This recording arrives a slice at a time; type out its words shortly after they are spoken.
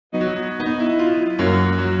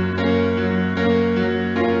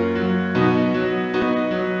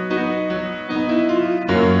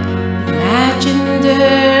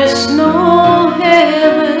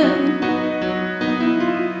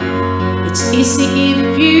easy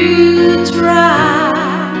if you try.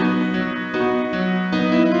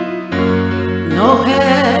 No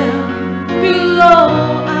hell below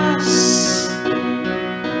us,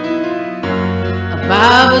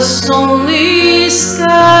 above us only sky.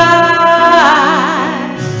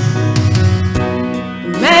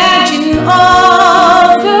 Imagine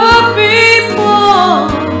all the people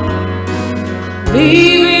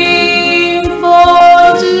living for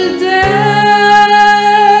today.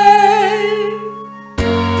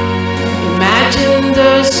 Imagine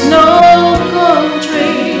there's no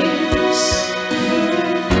countries.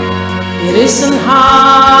 It isn't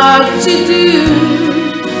hard to do.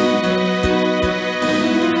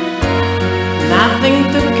 Nothing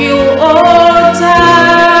to kill or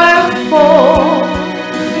die for,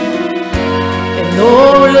 and no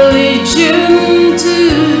religion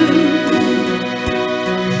too.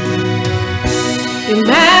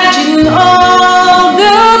 Imagine all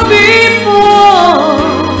the people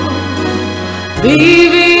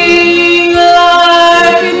living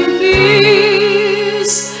life in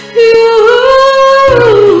peace.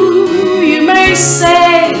 You may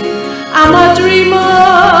say I'm a dreamer,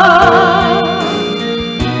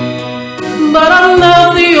 but I'm not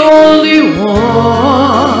the only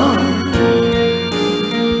one.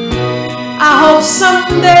 I hope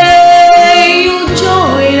someday you'll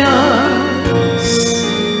join us,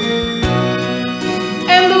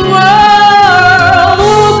 and the world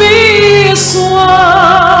will be as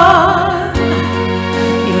one.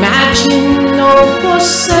 Imagine no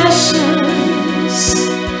possessions.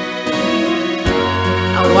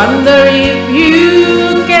 I wonder if you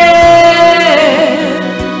can.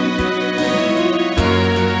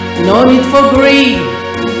 No need for greed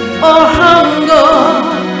or hunger,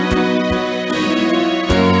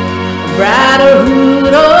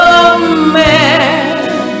 brotherhood of man.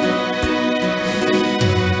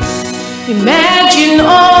 Imagine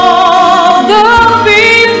all the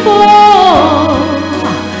people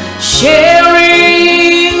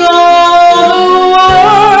sharing all the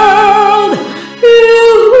world.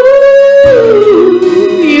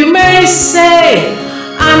 You may say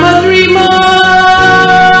I'm a dreamer,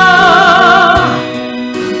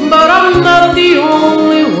 but I'm not the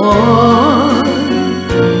only one.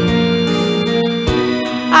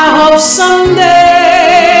 I hope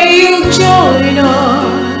someday you'll join us,